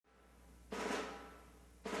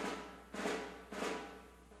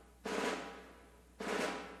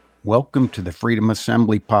Welcome to the Freedom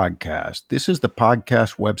Assembly podcast. This is the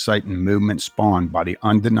podcast website and movement spawned by the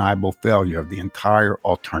undeniable failure of the entire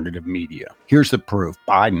alternative media. Here's the proof.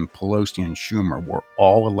 Biden, Pelosi, and Schumer were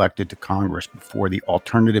all elected to Congress before the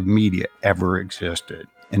alternative media ever existed.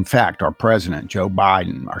 In fact, our president, Joe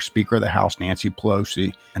Biden, our Speaker of the House, Nancy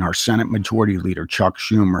Pelosi, and our Senate Majority Leader, Chuck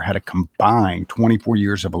Schumer, had a combined 24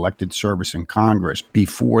 years of elected service in Congress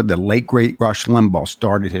before the late, great Rush Limbaugh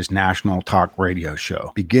started his national talk radio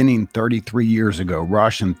show. Beginning 33 years ago,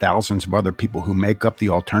 Rush and thousands of other people who make up the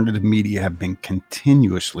alternative media have been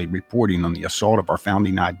continuously reporting on the assault of our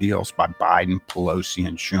founding ideals by Biden, Pelosi,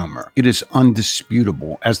 and Schumer. It is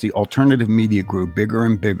undisputable. As the alternative media grew bigger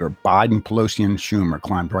and bigger, Biden, Pelosi, and Schumer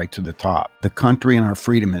climbed right to the top. The country and our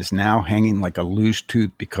freedom is now hanging like a loose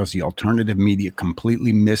tooth because the alternative media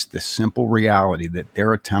completely missed the simple reality that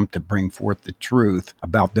their attempt to bring forth the truth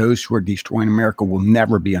about those who are destroying America will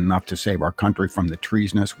never be enough to save our country from the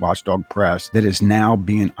treasonous watchdog press that is now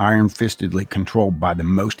being iron-fistedly controlled by the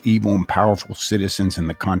most evil and powerful citizens in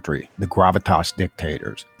the country, the gravitas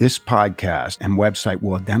dictators. This podcast and website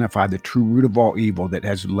will identify the true root of all evil that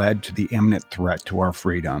has led to the imminent threat to our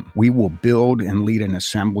freedom. We will build and lead an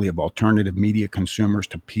assembly of alternative media consumers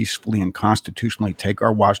to peacefully and constitutionally take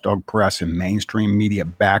our watchdog press and mainstream media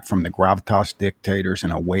back from the gravitas dictators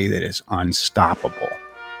in a way that is unstoppable.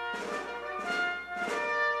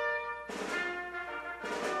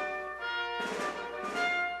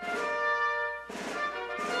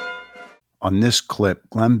 On this clip,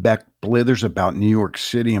 Glenn Beck blithers about New York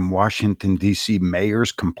City and Washington, D.C.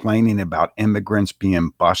 mayors complaining about immigrants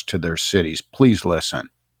being bused to their cities. Please listen.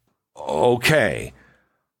 Okay.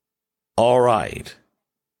 All right.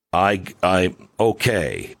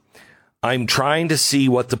 Okay. I'm trying to see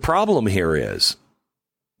what the problem here is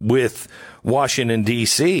with Washington,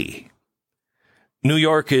 D.C. New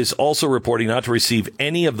York is also reporting not to receive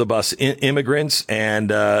any of the bus immigrants, and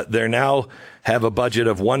they now have a budget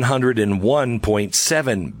of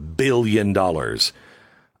 $101.7 billion.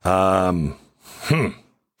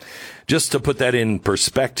 Just to put that in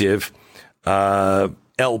perspective,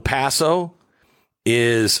 El Paso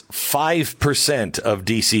is 5% of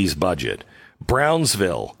D.C.'s budget.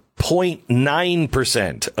 Brownsville,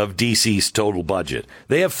 0.9% of D.C.'s total budget.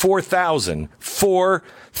 They have 4,000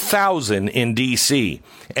 in D.C.,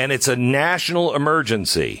 and it's a national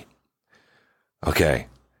emergency. Okay.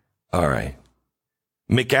 All right.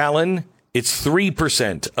 McAllen, it's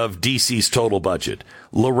 3% of D.C.'s total budget.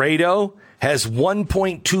 Laredo has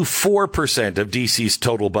 1.24% of D.C.'s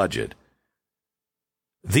total budget.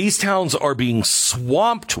 These towns are being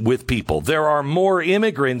swamped with people. There are more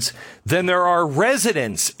immigrants than there are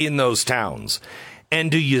residents in those towns.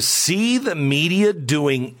 And do you see the media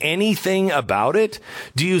doing anything about it?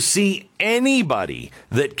 Do you see anybody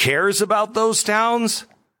that cares about those towns?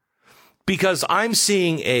 Because I'm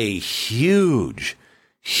seeing a huge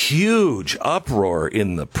uproar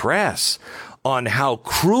in the press on how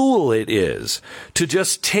cruel it is to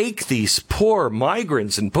just take these poor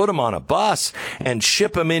migrants and put them on a bus and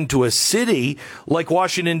ship them into a city like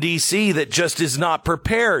Washington, D.C. that just is not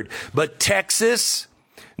prepared. But Texas,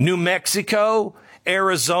 New Mexico,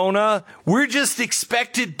 Arizona, we're just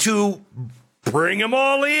expected to bring them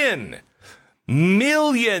all in.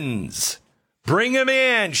 Millions. Bring them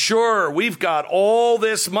in. Sure, we've got all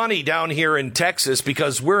this money down here in Texas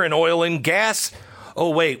because we're in oil and gas.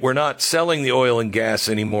 Oh, wait, we're not selling the oil and gas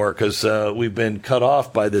anymore because we've been cut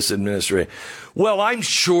off by this administration. Well, I'm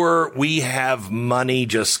sure we have money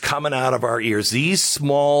just coming out of our ears. These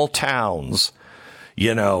small towns,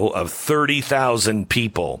 of 30,000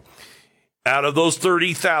 people. Out of those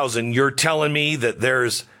 30,000, you're telling me that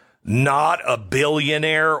there's not a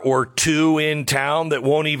billionaire or two in town that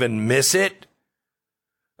won't even miss it?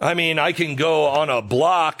 I mean, I can go on a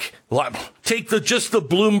block, take just the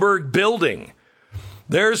Bloomberg building.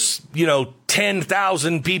 There's,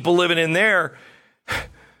 10,000 people living in there.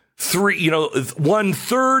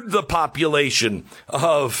 1/3 the population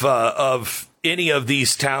of any of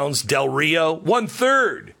these towns, Del Rio,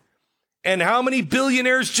 1/3. And how many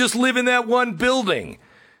billionaires just live in that one building?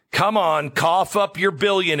 Come on, cough up your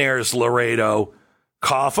billionaires, Laredo.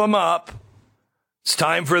 Cough them up. It's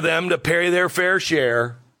time for them to pay their fair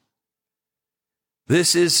share.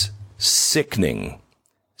 This is sickening.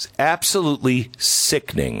 It's absolutely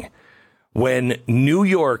sickening when New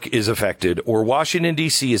York is affected or Washington,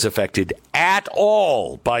 D.C. is affected at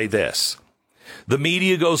all by this. The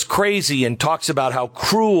media goes crazy and talks about how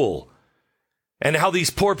cruel and how these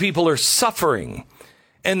poor people are suffering.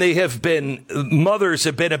 And mothers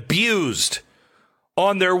have been abused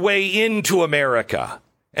on their way into America.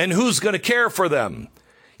 And who's going to care for them?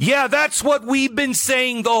 Yeah, that's what we've been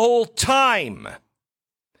saying the whole time.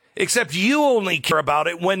 Except you only care about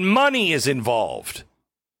it when money is involved.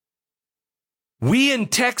 We in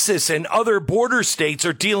Texas and other border states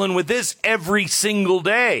are dealing with this every single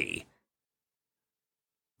day.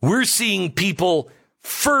 We're seeing people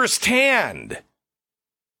firsthand.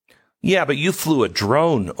 Yeah, but you flew a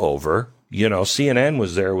drone over. You know, CNN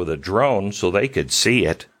was there with a drone so they could see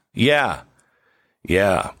it. Yeah.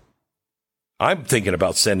 I'm thinking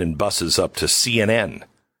about sending buses up to CNN.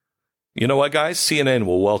 You know what, guys? CNN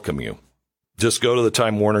will welcome you. Just go to the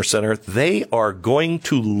Time Warner Center. They are going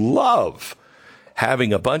to love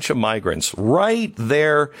having a bunch of migrants right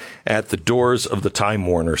there at the doors of the Time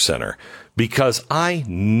Warner Center, because I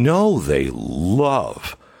know they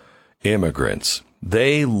love immigrants.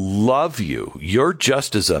 They love you. You're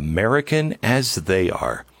just as American as they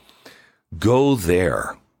are. Go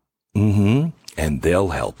there. And they'll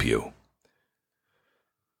help you.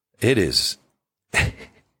 It is.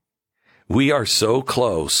 We are so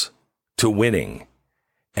close to winning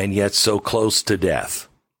and yet so close to death.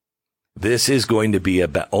 This is going to be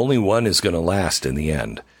only one is going to last in the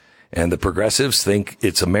end. And the progressives think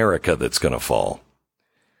it's America that's going to fall.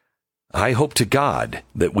 I hope to God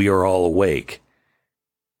that we are all awake.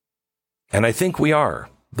 And I think we are.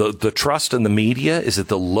 The trust in the media is at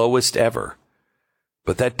the lowest ever.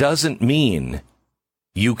 But that doesn't mean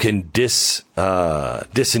you can disengage.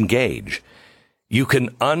 You can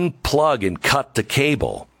unplug and cut the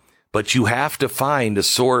cable. But you have to find a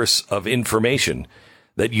source of information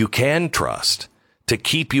that you can trust to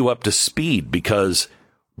keep you up to speed, because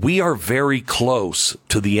we are very close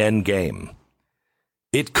to the end game.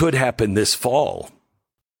 It could happen this fall.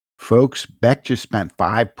 Folks, Beck just spent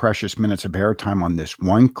 5 precious minutes of airtime on this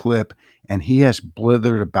one clip, and he has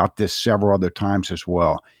blithered about this several other times as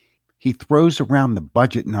well. He throws around the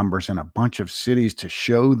budget numbers in a bunch of cities to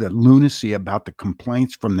show the lunacy about the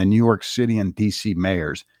complaints from the New York City and D.C.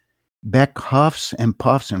 mayors. Beck huffs and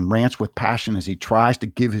puffs and rants with passion as he tries to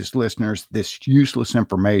give his listeners this useless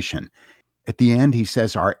information. At the end, he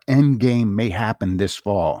says our end game may happen this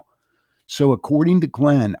fall. So according to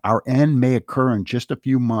Glenn, our end may occur in just a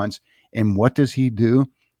few months. And what does he do?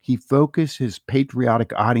 He focuses his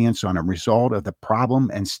patriotic audience on a result of the problem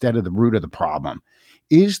instead of the root of the problem.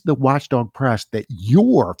 Is the watchdog press that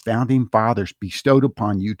your founding fathers bestowed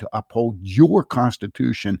upon you to uphold your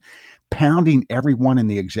Constitution pounding everyone in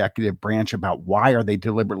the executive branch about why are they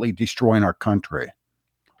deliberately destroying our country?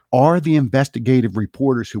 Are the investigative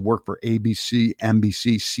reporters who work for ABC,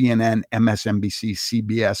 NBC, CNN, MSNBC,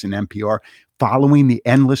 CBS, and NPR following the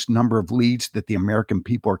endless number of leads that the American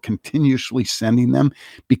people are continuously sending them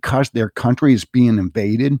because their country is being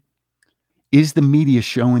invaded? Is the media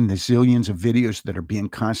showing the zillions of videos that are being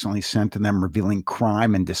constantly sent to them revealing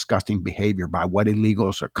crime and disgusting behavior by what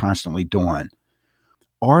illegals are constantly doing?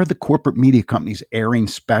 Are the corporate media companies airing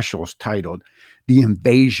specials titled The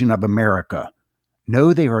Invasion of America?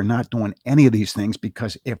 No, they are not doing any of these things,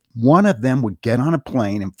 because if one of them would get on a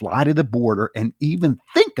plane and fly to the border and even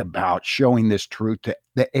think about showing this truth to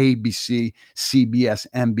the ABC, CBS,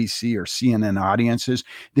 NBC, or CNN audiences,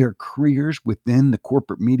 their careers within the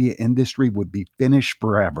corporate media industry would be finished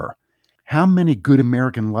forever. How many good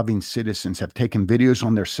American-loving citizens have taken videos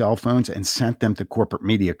on their cell phones and sent them to corporate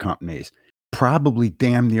media companies? Probably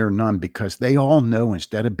damn near none, because they all know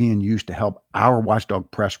instead of being used to help our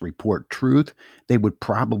watchdog press report truth, they would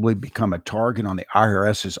probably become a target on the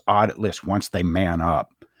IRS's audit list once they man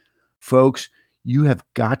up. Folks, you have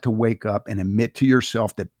got to wake up and admit to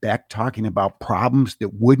yourself that Beck talking about problems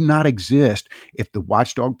that would not exist if the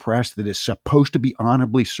watchdog press that is supposed to be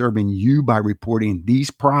honorably serving you by reporting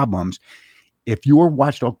these problems, if your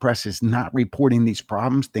watchdog press is not reporting these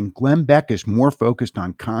problems, then Glenn Beck is more focused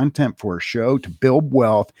on content for a show to build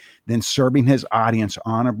wealth than serving his audience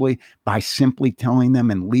honorably by simply telling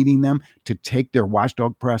them and leading them to take their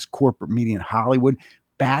watchdog press, corporate media, and Hollywood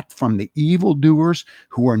back from the evildoers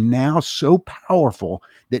who are now so powerful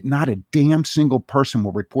that not a damn single person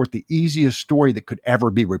will report the easiest story that could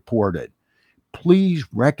ever be reported. Please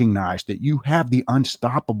recognize that you have the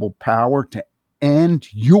unstoppable power to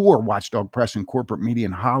end your watchdog press and corporate media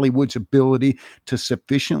and Hollywood's ability to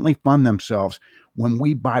sufficiently fund themselves when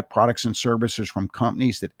we buy products and services from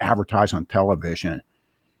companies that advertise on television.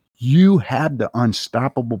 You have the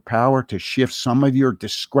unstoppable power to shift some of your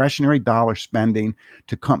discretionary dollar spending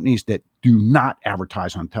to companies that do not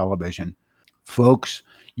advertise on television. Folks,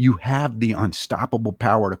 you have the unstoppable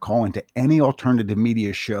power to call into any alternative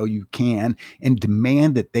media show you can and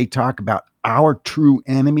demand that they talk about our true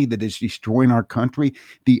enemy that is destroying our country,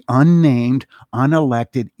 the unnamed,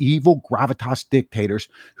 unelected, evil gravitas dictators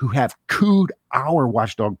who have cooed our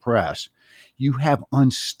watchdog press. You have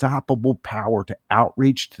unstoppable power to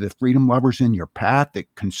outreach to the freedom lovers in your path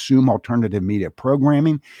that consume alternative media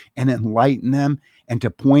programming and enlighten them, and to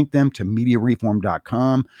point them to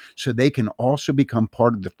MediaReform.com so they can also become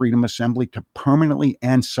part of the Freedom Assembly to permanently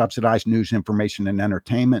end subsidized news, information, and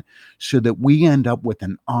entertainment, so that we end up with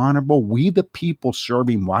an honorable, we the people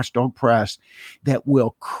serving watchdog press that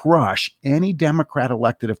will crush any Democrat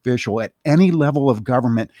elected official at any level of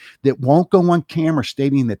government that won't go on camera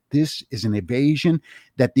stating that this is an invasion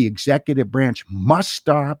that the executive branch must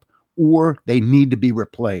stop or they need to be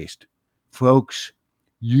replaced. Folks,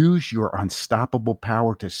 use your unstoppable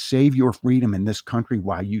power to save your freedom in this country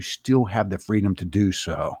while you still have the freedom to do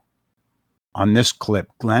so. On this clip,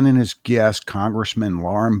 Glenn and his guest, Congressman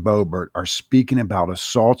Lauren Boebert, are speaking about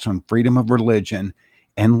assaults on freedom of religion,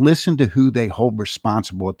 and listen to who they hold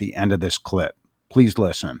responsible at the end of this clip. Please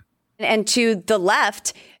listen. And to the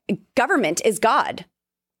left, government is God.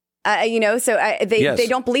 They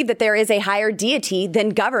don't believe that there is a higher deity than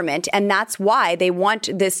government. And that's why they want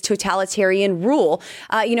this totalitarian rule.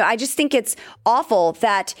 I just think it's awful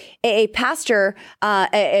that a pastor,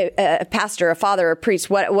 a father, a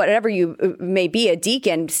priest, whatever you may be, a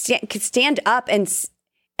deacon, could stand up and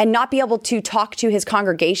not be able to talk to his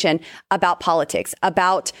congregation about politics,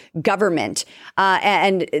 about government.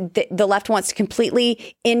 And the left wants to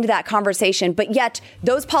completely end that conversation. But yet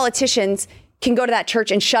those politicians can go to that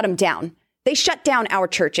church and shut them down. They shut down our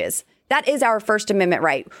churches. That is our First Amendment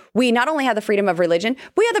right. We not only have the freedom of religion,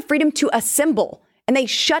 we have the freedom to assemble. And they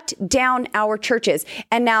shut down our churches.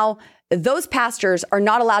 And now those pastors are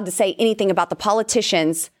not allowed to say anything about the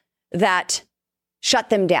politicians that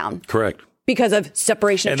shut them down. Correct. Because of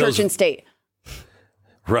separation of church and state.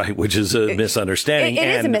 Right, which is a misunderstanding. It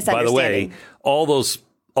is a misunderstanding. By the way,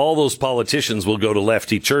 all those politicians will go to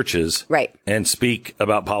lefty churches, right, and speak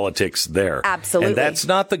about politics there. Absolutely. And that's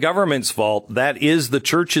not the government's fault. That is the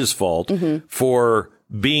church's fault for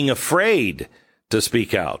being afraid to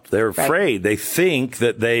speak out. They're afraid. Right. They think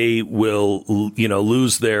that they will,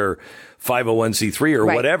 lose their 501c3 or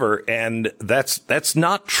whatever. And that's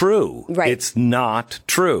not true. Right. It's not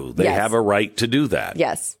true. They have a right to do that.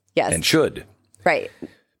 Yes. And should. Right.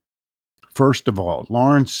 First of all,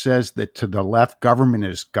 Lawrence says that to the left, government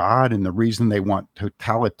is God, and the reason they want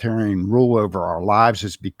totalitarian rule over our lives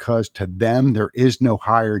is because to them, there is no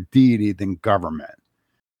higher deity than government.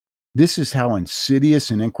 This is how insidious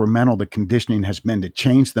and incremental the conditioning has been to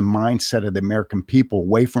change the mindset of the American people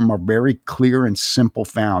away from our very clear and simple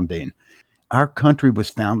founding. Our country was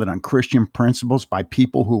founded on Christian principles by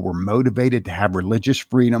people who were motivated to have religious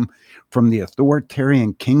freedom from the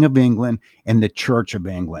authoritarian King of England and the Church of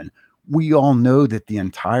England. We all know that the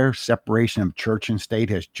entire separation of church and state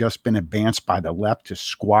has just been advanced by the left to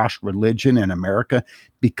squash religion in America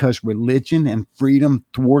because religion and freedom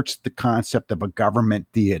thwarts the concept of a government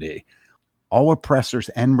deity. All oppressors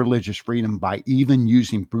end religious freedom by even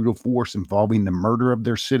using brutal force involving the murder of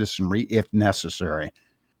their citizenry if necessary.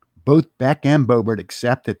 Both Beck and Boebert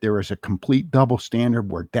accept that there is a complete double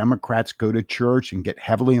standard where Democrats go to church and get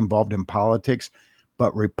heavily involved in politics,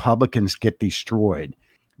 but Republicans get destroyed.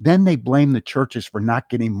 Then they blame the churches for not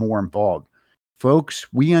getting more involved. Folks,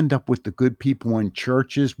 we end up with the good people in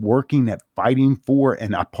churches working at fighting for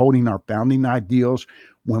and upholding our founding ideals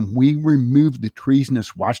when we remove the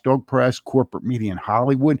treasonous watchdog press, corporate media, and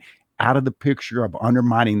Hollywood out of the picture of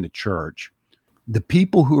undermining the church. The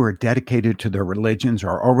people who are dedicated to their religions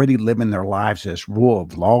are already living their lives as rule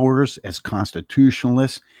of lawers, as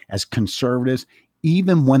constitutionalists, as conservatives,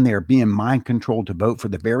 even when they are being mind controlled to vote for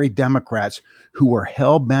the very Democrats who are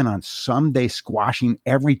hell-bent on someday squashing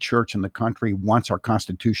every church in the country once our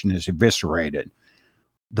Constitution is eviscerated.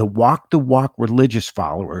 The walk-the-walk religious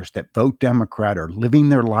followers that vote Democrat are living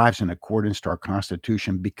their lives in accordance to our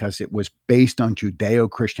Constitution because it was based on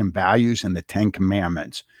Judeo-Christian values and the Ten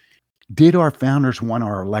Commandments. Did our founders want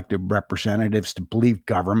our elected representatives to believe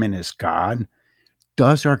government is God?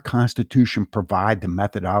 Does our Constitution provide the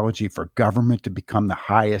methodology for government to become the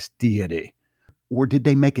highest deity? Or did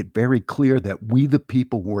they make it very clear that we, the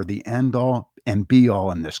people, were the end-all and be-all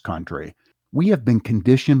in this country? We have been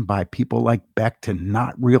conditioned by people like Beck to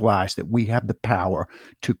not realize that we have the power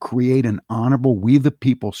to create an honorable, we the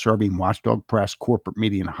people serving watchdog press, corporate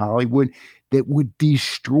media, and Hollywood that would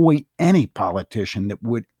destroy any politician that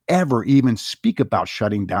would ever even speak about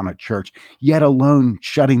shutting down a church, yet alone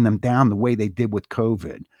shutting them down the way they did with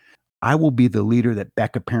COVID. I will be the leader that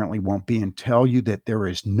Beck apparently won't be and tell you that there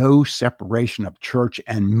is no separation of church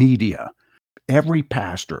and media. Every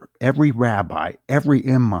pastor, every rabbi, every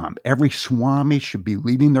imam, every swami should be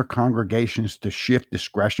leading their congregations to shift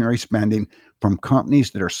discretionary spending from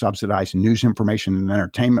companies that are subsidizing news, information, and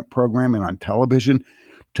entertainment programming on television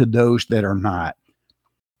to those that are not.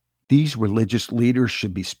 These religious leaders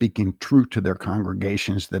should be speaking truth to their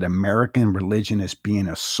congregations that American religion is being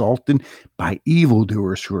assaulted by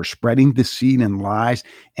evildoers who are spreading deceit and lies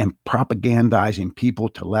and propagandizing people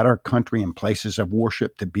to let our country and places of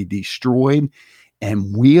worship to be destroyed.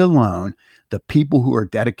 And we alone, the people who are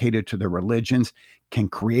dedicated to their religions, can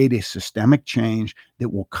create a systemic change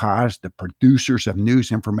that will cause the producers of news,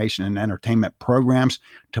 information, and entertainment programs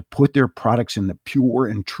to put their products in the pure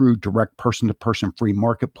and true direct person-to-person free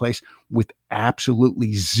marketplace with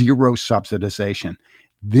absolutely zero subsidization.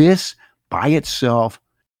 This by itself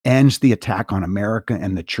ends the attack on America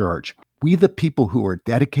and the church. We, the people who are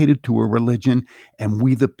dedicated to a religion, and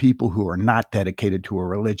we, the people who are not dedicated to a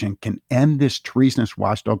religion, can end this treasonous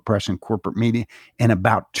watchdog press and corporate media in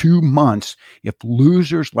about 2 months if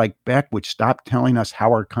losers like Beck would stop telling us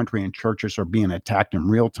how our country and churches are being attacked in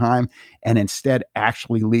real time and instead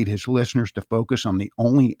actually lead his listeners to focus on the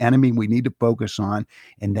only enemy we need to focus on,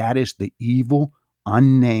 and that is the evil,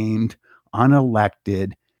 unnamed,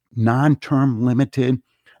 unelected, non-term limited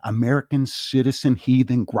American citizen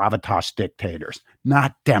heathen gravitas dictators,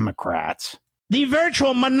 not Democrats. The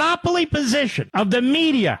virtual monopoly position of the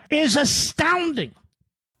media is astounding.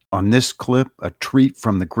 On this clip, a treat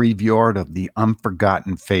from the graveyard of the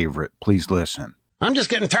unforgotten favorite. Please listen. I'm just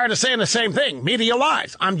getting tired of saying the same thing. Media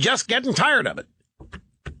lies. I'm just getting tired of it.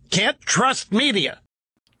 Can't trust media.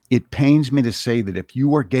 It pains me to say that if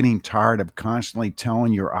you are getting tired of constantly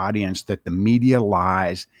telling your audience that the media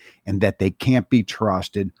lies and that they can't be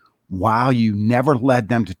trusted while you never led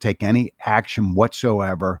them to take any action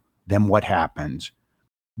whatsoever, then what happens?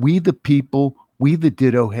 We the people, we the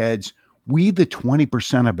ditto heads, we the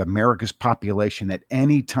 20% of America's population at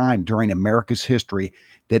any time during America's history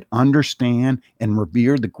that understand and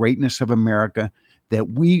revere the greatness of America, that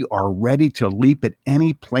we are ready to leap at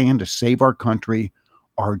any plan to save our country,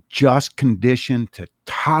 are just conditioned to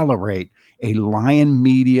tolerate a lying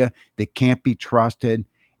media that can't be trusted,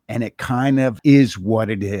 and it kind of is what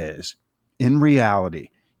it is. In reality,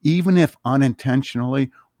 even if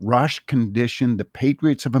unintentionally, Rush conditioned the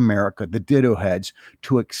patriots of America, the ditto heads,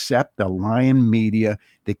 to accept the lying media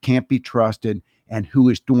that can't be trusted and who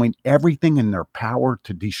is doing everything in their power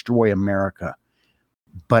to destroy America.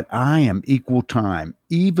 But I am equal time,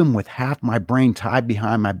 even with half my brain tied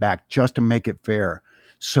behind my back just to make it fair.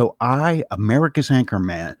 So I, America's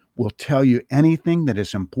anchorman, will tell you anything that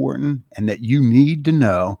is important and that you need to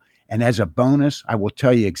know. And as a bonus, I will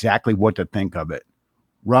tell you exactly what to think of it.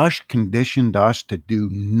 Rush conditioned us to do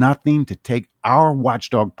nothing to take our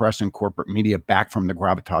watchdog press and corporate media back from the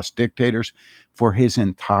gravitas dictators for his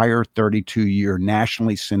entire 32-year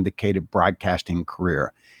nationally syndicated broadcasting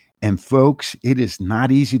career. And folks, it is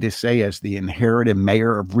not easy to say as the inherited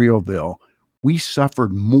mayor of Realville, we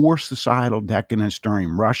suffered more societal decadence during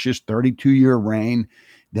Rush's 32-year reign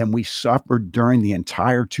than we suffered during the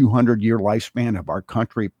entire 200-year lifespan of our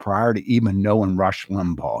country prior to even knowing Rush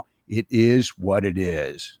Limbaugh. It is what it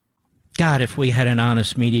is. God, if we had an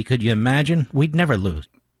honest media, could you imagine? We'd never lose.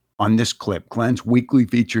 On this clip, Glenn's weekly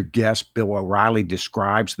featured guest, Bill O'Reilly,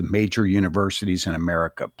 describes the major universities in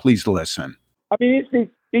America. Please listen. I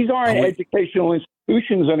mean, these aren't educational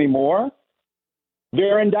institutions anymore.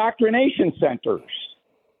 They're indoctrination centers.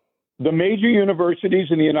 The major universities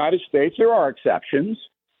in the United States, there are exceptions,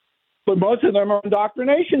 but most of them are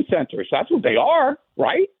indoctrination centers. That's what they are,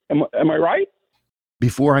 right? Am I right?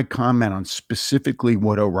 Before I comment on specifically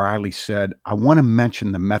what O'Reilly said, I want to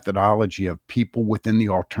mention the methodology of people within the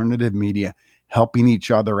alternative media helping each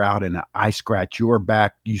other out in a I scratch your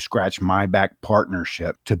back, you scratch my back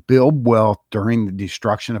partnership to build wealth during the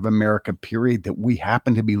destruction of America period that we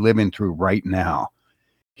happen to be living through right now.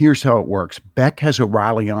 Here's how it works. Beck has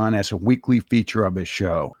O'Reilly on as a weekly feature of his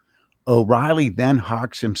show. O'Reilly then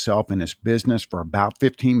hawks himself in his business for about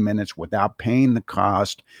 15 minutes without paying the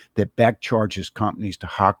cost that Beck charges companies to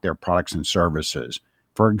hawk their products and services.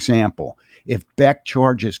 For example, if Beck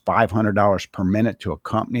charges $500 per minute to a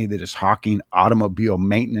company that is hawking automobile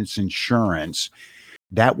maintenance insurance,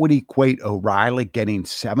 that would equate O'Reilly getting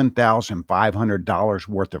 $7,500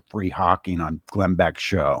 worth of free hawking on Glenn Beck's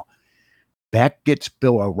show. Beck gets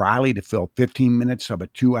Bill O'Reilly to fill 15 minutes of a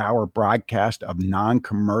 2-hour broadcast of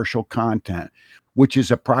non-commercial content, which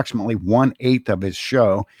is approximately 1/8 of his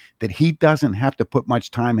show that he doesn't have to put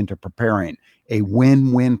much time into preparing. A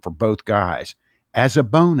win-win for both guys. As a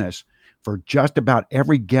bonus, for just about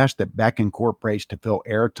every guest that Beck incorporates to fill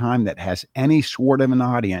airtime that has any sort of an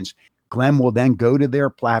audience, Glenn will then go to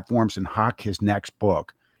their platforms and hawk his next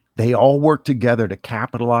book. They all work together to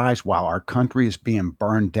capitalize while our country is being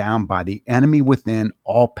burned down by the enemy within,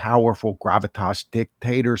 all-powerful gravitas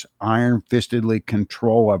dictators' iron-fistedly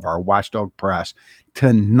control of our watchdog press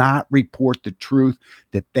to not report the truth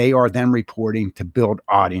that they are then reporting to build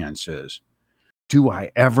audiences. Do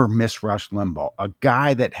I ever miss Rush Limbaugh, a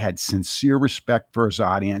guy that had sincere respect for his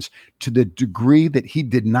audience to the degree that he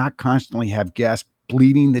did not constantly have guests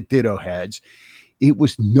bleeding the ditto heads. It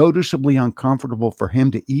was noticeably uncomfortable for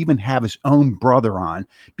him to even have his own brother on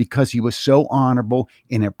because he was so honorable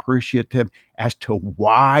and appreciative as to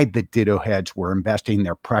why the ditto heads were investing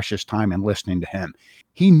their precious time in listening to him.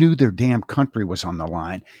 He knew their damn country was on the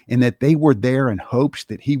line and that they were there in hopes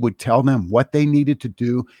that he would tell them what they needed to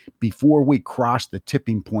do before we crossed the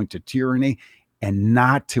tipping point to tyranny, and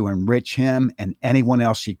not to enrich him and anyone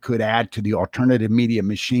else he could add to the alternative media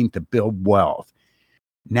machine to build wealth.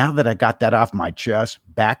 Now that I got that off my chest,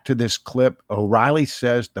 back to this clip. O'Reilly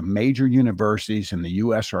says the major universities in the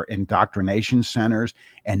U.S. are indoctrination centers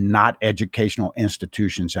and not educational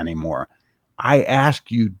institutions anymore. I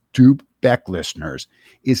ask you, Dupe Beck listeners,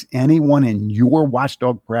 is anyone in your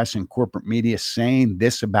watchdog press and corporate media saying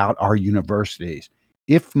this about our universities?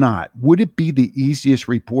 If not, would it be the easiest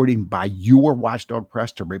reporting by your watchdog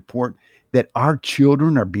press to report that our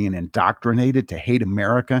children are being indoctrinated to hate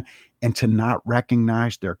America and to not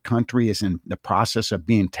recognize their country is in the process of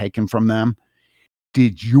being taken from them?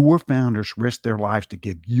 Did your founders risk their lives to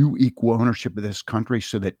give you equal ownership of this country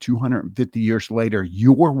so that 250 years later,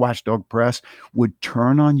 your watchdog press would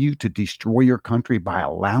turn on you to destroy your country by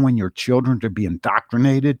allowing your children to be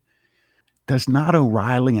indoctrinated? Does not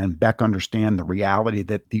O'Reilly and Beck understand the reality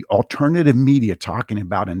that the alternative media talking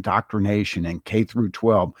about indoctrination in K through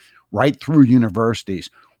 12, right through universities,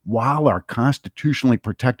 while our constitutionally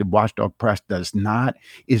protected watchdog press does not,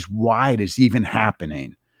 is why it is even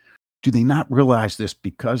happening? Do they not realize this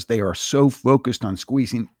because they are so focused on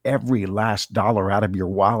squeezing every last dollar out of your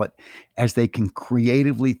wallet as they can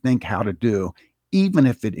creatively think how to do, even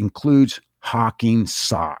if it includes hawking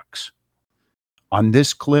socks? On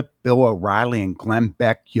this clip, Bill O'Reilly and Glenn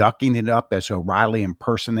Beck yucking it up as O'Reilly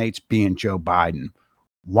impersonates being Joe Biden.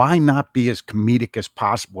 Why not be as comedic as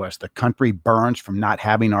possible as the country burns from not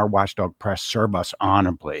having our watchdog press serve us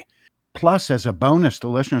honorably? Plus, as a bonus, the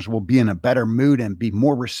listeners will be in a better mood and be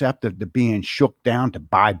more receptive to being shook down to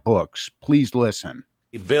buy books. Please listen.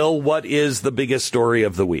 Bill, what is the biggest story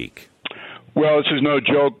of the week? Well, this is no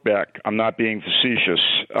joke, Beck. I'm not being facetious.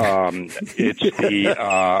 It's the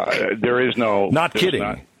there is no. Not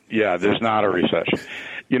kidding. There's not a recession.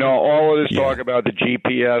 You know, all of this talk about the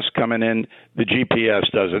GPS coming in, the GPS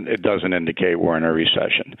doesn't indicate we're in a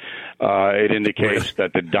recession. It indicates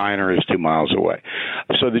that the diner is 2 miles away.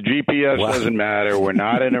 So the GPS doesn't matter. We're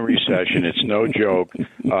not in a recession. It's no joke.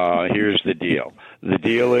 Here's the deal. The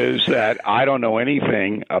deal is that I don't know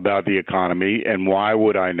anything about the economy, and why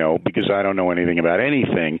would I know? Because I don't know anything about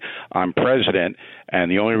anything. I'm president, and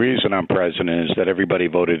the only reason I'm president is that everybody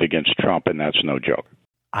voted against Trump, and that's no joke.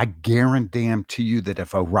 I guarantee you that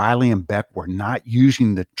if O'Reilly and Beck were not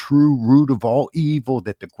using the true root of all evil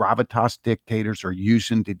that the gravitas dictators are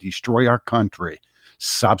using to destroy our country,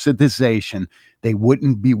 subsidization, they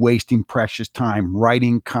wouldn't be wasting precious time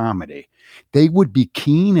writing comedy. They would be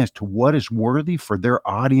keen as to what is worthy for their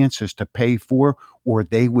audiences to pay for, or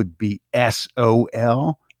they would be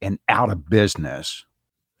SOL and out of business.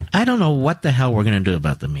 I don't know what the hell we're going to do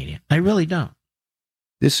about the media. I really don't.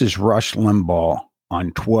 This is Rush Limbaugh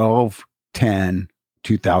on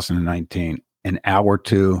 12/10/2019, an hour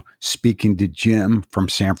 2, speaking to Jim from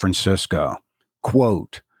San Francisco.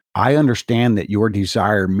 Quote, I understand that your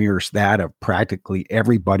desire mirrors that of practically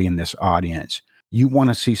everybody in this audience. You want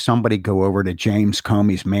to see somebody go over to James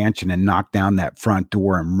Comey's mansion and knock down that front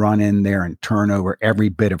door and run in there and turn over every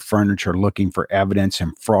bit of furniture looking for evidence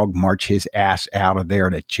and frog march his ass out of there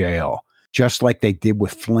to jail. Just like they did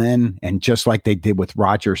with Flynn, and just like they did with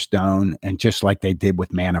Roger Stone, and just like they did with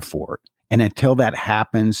Manafort. And until that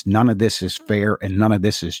happens, none of this is fair and none of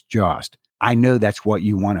this is just. I know that's what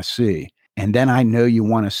you want to see. And then I know you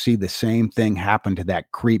want to see the same thing happen to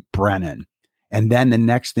that creep Brennan. And then the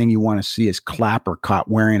next thing you want to see is Clapper caught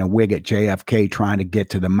wearing a wig at JFK trying to get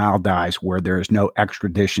to the Maldives where there is no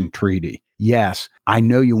extradition treaty. Yes, I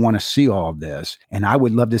know you want to see all of this, and I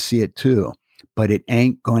would love to see it too. But it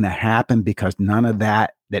ain't going to happen because none of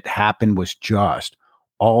that happened was just.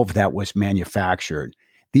 All of that was manufactured.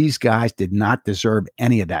 These guys did not deserve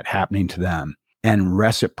any of that happening to them. And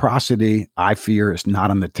reciprocity, I fear, is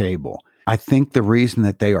not on the table. I think the reason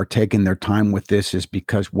that they are taking their time with this is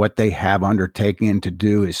because what they have undertaken to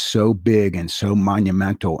do is so big and so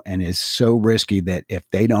monumental and is so risky that if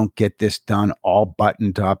they don't get this done all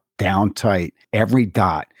buttoned up, down tight, every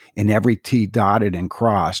dot and every T dotted and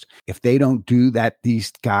crossed, if they don't do that,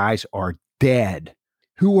 these guys are dead.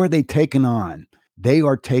 Who are they taking on? They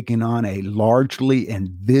are taking on a largely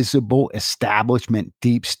invisible establishment,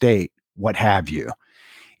 deep state, what have you.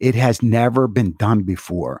 It has never been done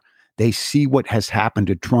before. They see what has happened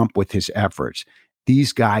to Trump with his efforts.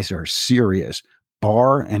 These guys are serious.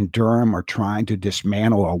 Barr and Durham are trying to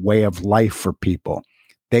dismantle a way of life for people.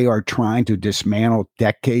 They are trying to dismantle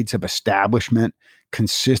decades of establishment,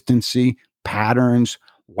 consistency, patterns,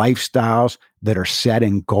 lifestyles that are set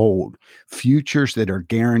in gold, futures that are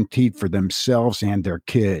guaranteed for themselves and their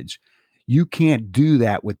kids. You can't do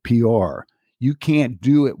that with PR. You can't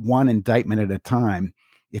do it one indictment at a time.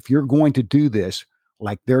 If you're going to do this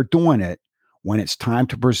like they're doing it, when it's time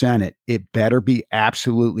to present it, it better be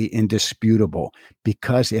absolutely indisputable.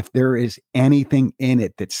 Because if there is anything in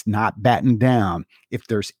it that's not battened down, if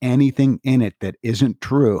there's anything in it that isn't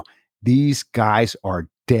true, these guys are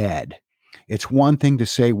dead. It's one thing to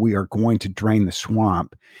say we are going to drain the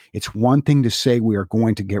swamp. It's one thing to say we are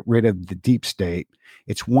going to get rid of the deep state.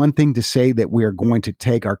 It's one thing to say that we are going to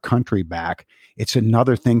take our country back. It's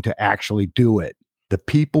another thing to actually do it. The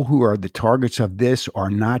people who are the targets of this are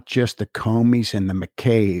not just the Comeys and the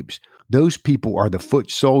McCabe's. Those people are the foot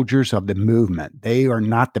soldiers of the movement. They are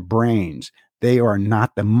not the brains. They are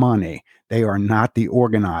not the money. They are not the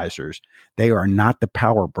organizers. They are not the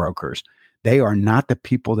power brokers. They are not the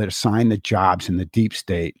people that assign the jobs in the deep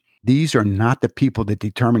state. These are not the people that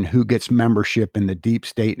determine who gets membership in the deep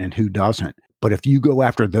state and who doesn't. But if you go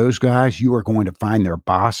after those guys, you are going to find their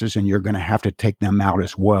bosses and you're going to have to take them out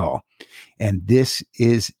as well. And this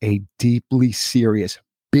is a deeply serious,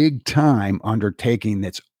 big time undertaking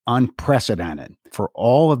that's unprecedented. For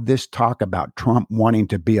all of this talk about Trump wanting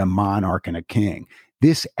to be a monarch and a king,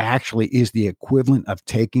 this actually is the equivalent of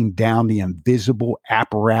taking down the invisible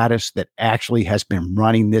apparatus that actually has been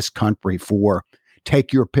running this country for,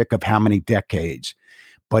 take your pick of how many decades,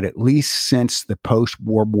 but at least since the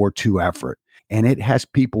post-World War II effort. And it has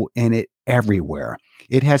people in it everywhere.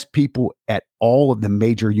 It has people at all of the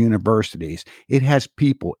major universities. It has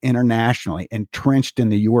people internationally entrenched in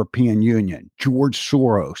the European Union, George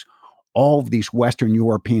Soros, all of these Western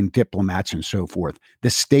European diplomats and so forth, the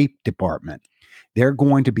State Department. They're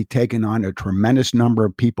going to be taking on a tremendous number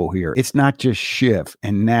of people here. It's not just Schiff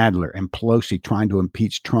and Nadler and Pelosi trying to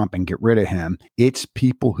impeach Trump and get rid of him. It's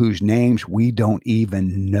people whose names we don't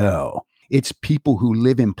even know. It's people who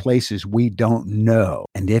live in places we don't know.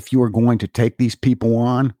 And if you are going to take these people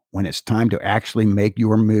on, when it's time to actually make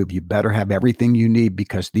your move, you better have everything you need,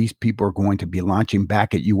 because these people are going to be launching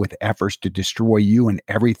back at you with efforts to destroy you and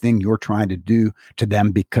everything you're trying to do to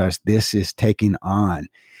them, because this is taking on.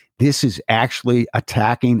 This is actually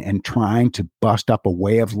attacking and trying to bust up a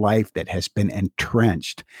way of life that has been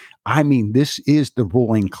entrenched. I mean, this is the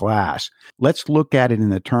ruling class. Let's look at it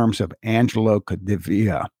in the terms of Angelo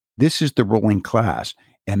Codevilla. This is the ruling class,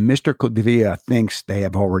 and Mr. Codevilla thinks they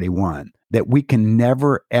have already won, that we can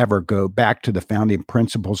never, ever go back to the founding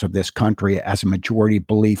principles of this country as a majority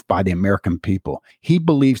belief by the American people. He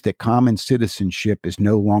believes that common citizenship is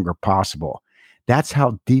no longer possible. That's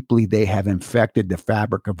how deeply they have infected the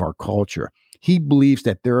fabric of our culture. He believes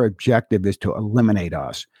that their objective is to eliminate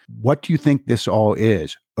us. What do you think this all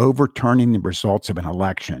is? Overturning the results of an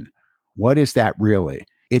election. What is that really?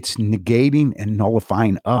 It's negating and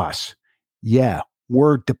nullifying us. Yeah,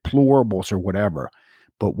 we're deplorables or whatever,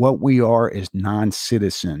 but what we are is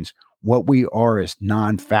non-citizens. What we are is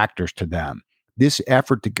non-factors to them. This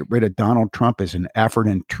effort to get rid of Donald Trump is an effort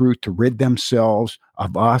in truth to rid themselves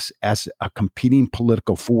of us as a competing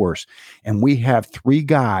political force. And we have three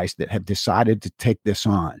guys that have decided to take this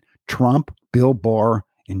on: Trump, Bill Barr,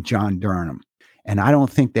 and John Durham. And I don't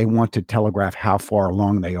think they want to telegraph how far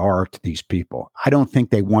along they are to these people. I don't think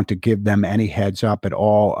they want to give them any heads up at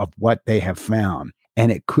all of what they have found.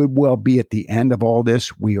 And it could well be at the end of all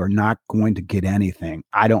this, we are not going to get anything.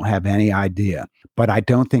 I don't have any idea. But I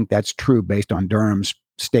don't think that's true based on Durham's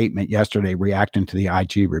statement yesterday reacting to the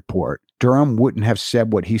IG report. Durham wouldn't have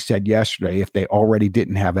said what he said yesterday if they already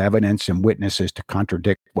didn't have evidence and witnesses to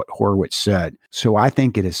contradict what Horowitz said. So I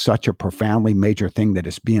think it is such a profoundly major thing that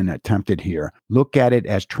is being attempted here. Look at it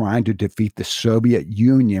as trying to defeat the Soviet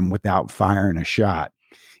Union without firing a shot.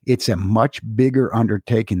 It's a much bigger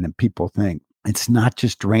undertaking than people think. It's not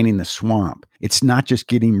just draining the swamp. It's not just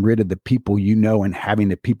getting rid of the people you know and having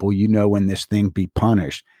the people you know in this thing be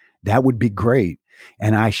punished. That would be great.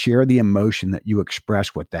 And I share the emotion that you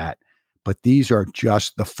express with that. But these are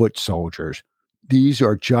just the foot soldiers. These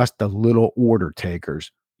are just the little order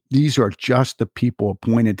takers. These are just the people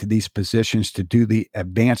appointed to these positions to do the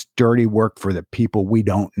advanced dirty work for the people we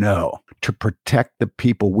don't know, to protect the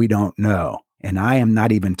people we don't know. And I am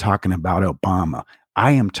not even talking about Obama.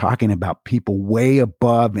 I am talking about people way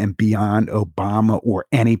above and beyond Obama or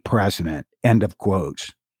any president. End of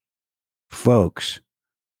quotes. Folks,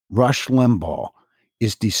 Rush Limbaugh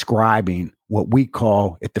is describing what we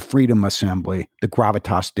call at the Freedom Assembly the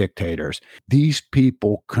gravitas dictators. These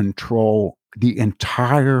people control the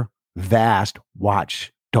entire vast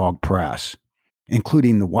watchdog press,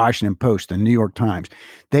 including the Washington Post, the New York Times.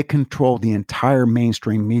 They control the entire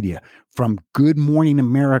mainstream media, from Good Morning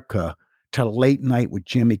America to Late Night with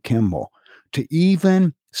Jimmy Kimmel, to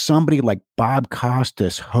even somebody like Bob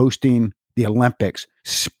Costas hosting the Olympics,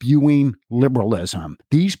 spewing liberalism.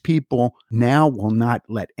 These people now will not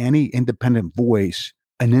let any independent voice,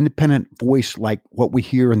 an independent voice like what we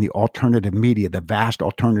hear in the alternative media, the vast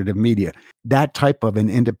alternative media, that type of an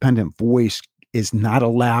independent voice is not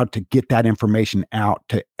allowed to get that information out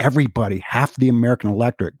to everybody, half the American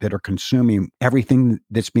electorate that are consuming everything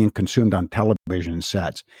that's being consumed on television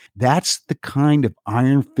sets. That's the kind of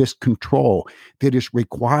iron fist control that is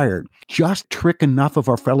required. Just trick enough of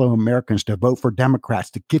our fellow Americans to vote for Democrats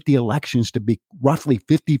to get the elections to be roughly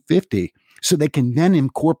 50-50. So they can then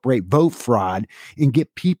incorporate vote fraud and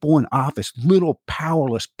get people in office, little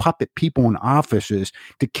powerless puppet people in offices,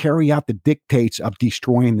 to carry out the dictates of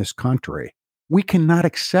destroying this country. We cannot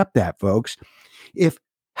accept that, folks. If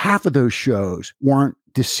half of those shows weren't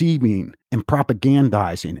deceiving and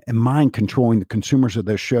propagandizing and mind controlling the consumers of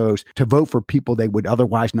those shows to vote for people they would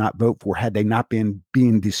otherwise not vote for had they not been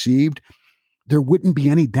being deceived, there wouldn't be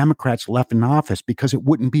any Democrats left in office, because it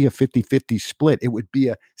wouldn't be a 50-50 split. It would be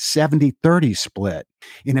a 70-30 split.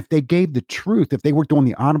 And if they gave the truth, if they were doing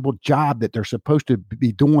the honorable job that they're supposed to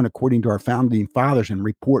be doing according to our founding fathers, and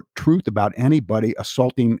report truth about anybody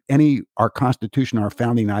assaulting our Constitution, our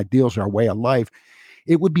founding ideals, our way of life,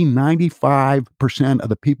 it would be 95% of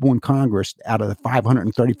the people in Congress, out of the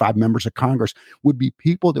 535 members of Congress, would be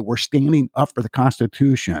people that were standing up for the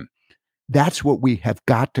Constitution. That's what we have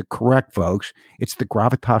got to correct, folks. It's the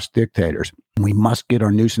gravitas dictators. We must get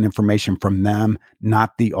our news and information from them,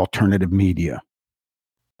 not the alternative media.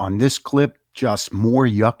 On this clip, just more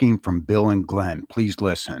yucking from Bill and Glenn. Please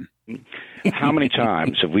listen. How many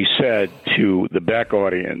times have we said to the Beck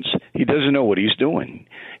audience, he doesn't know what he's doing.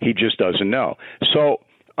 He just doesn't know. So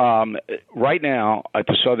right now at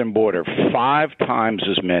the southern border, 5 times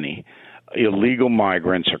as many illegal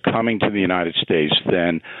migrants are coming to the United States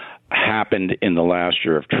than happened in the last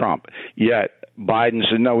year of Trump. Yet Biden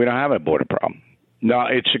said, no, we don't have a border problem. No,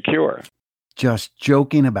 it's secure. Just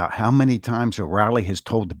joking about how many times O'Reilly has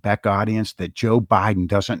told the Beck audience that Joe Biden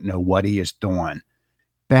doesn't know what he is doing.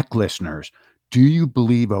 Beck listeners, do you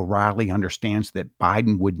believe O'Reilly understands that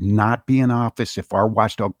Biden would not be in office if our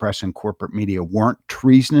watchdog press and corporate media weren't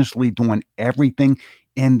treasonously doing everything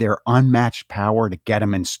in their unmatched power to get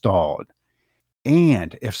him installed?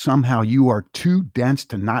 And if somehow you are too dense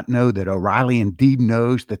to not know that O'Reilly indeed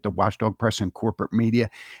knows that the watchdog press and corporate media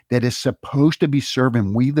that is supposed to be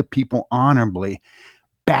serving we the people honorably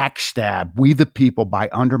backstab we the people by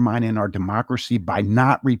undermining our democracy, by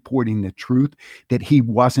not reporting the truth that he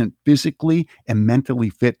wasn't physically and mentally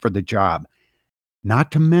fit for the job.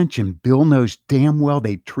 Not to mention, Bill knows damn well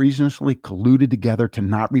they treasonously colluded together to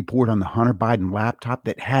not report on the Hunter Biden laptop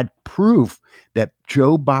that had proof that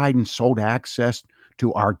Joe Biden sold access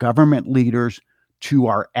to our government leaders to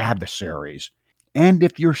our adversaries. And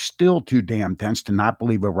if you're still too damn dense to not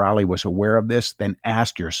believe O'Reilly was aware of this, then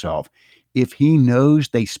ask yourself, if he knows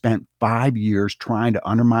they spent 5 years trying to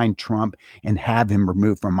undermine Trump and have him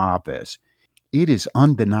removed from office, it is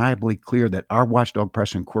undeniably clear that our watchdog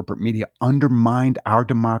press and corporate media undermined our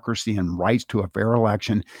democracy and rights to a fair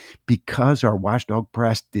election because our watchdog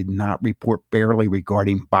press did not report fairly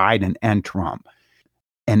regarding Biden and Trump.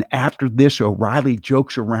 And after this, O'Reilly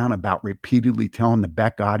jokes around about repeatedly telling the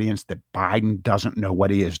Beck audience that Biden doesn't know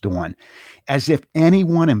what he is doing, as if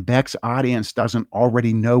anyone in Beck's audience doesn't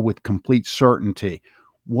already know with complete certainty.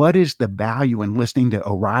 What is the value in listening to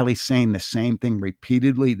O'Reilly saying the same thing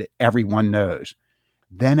repeatedly that everyone knows?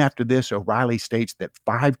 Then after this, O'Reilly states that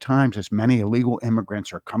 5 times as many illegal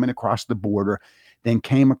immigrants are coming across the border than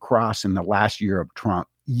came across in the last year of Trump.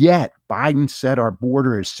 Yet Biden said our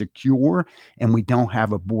border is secure and we don't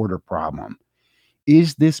have a border problem.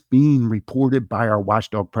 Is this being reported by our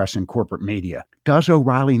watchdog press and corporate media? Does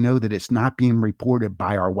O'Reilly know that it's not being reported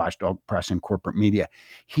by our watchdog press and corporate media?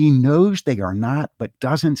 He knows they are not, but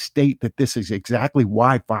doesn't state that this is exactly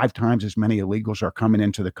why 5 times as many illegals are coming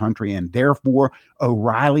into the country, and therefore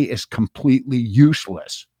O'Reilly is completely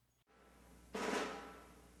useless.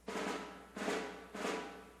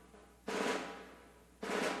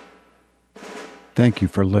 Thank you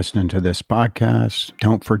for listening to this podcast.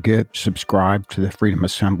 Don't forget, subscribe to the Freedom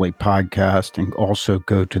Assembly podcast, and also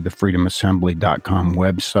go to the freedomassembly.com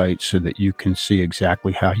website so that you can see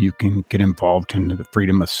exactly how you can get involved in the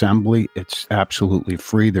Freedom Assembly. It's absolutely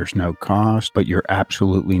free. There's no cost, but you're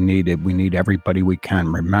absolutely needed. We need everybody we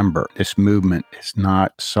can. Remember, this movement is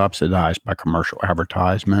not subsidized by commercial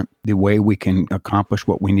advertisement. The way we can accomplish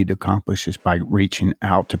what we need to accomplish is by reaching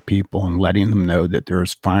out to people and letting them know that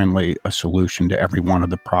there's finally a solution to every one of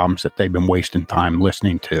the problems that they've been wasting time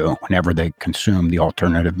listening to whenever they consume the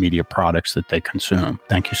alternative media products that they consume.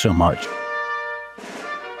 Thank you so much.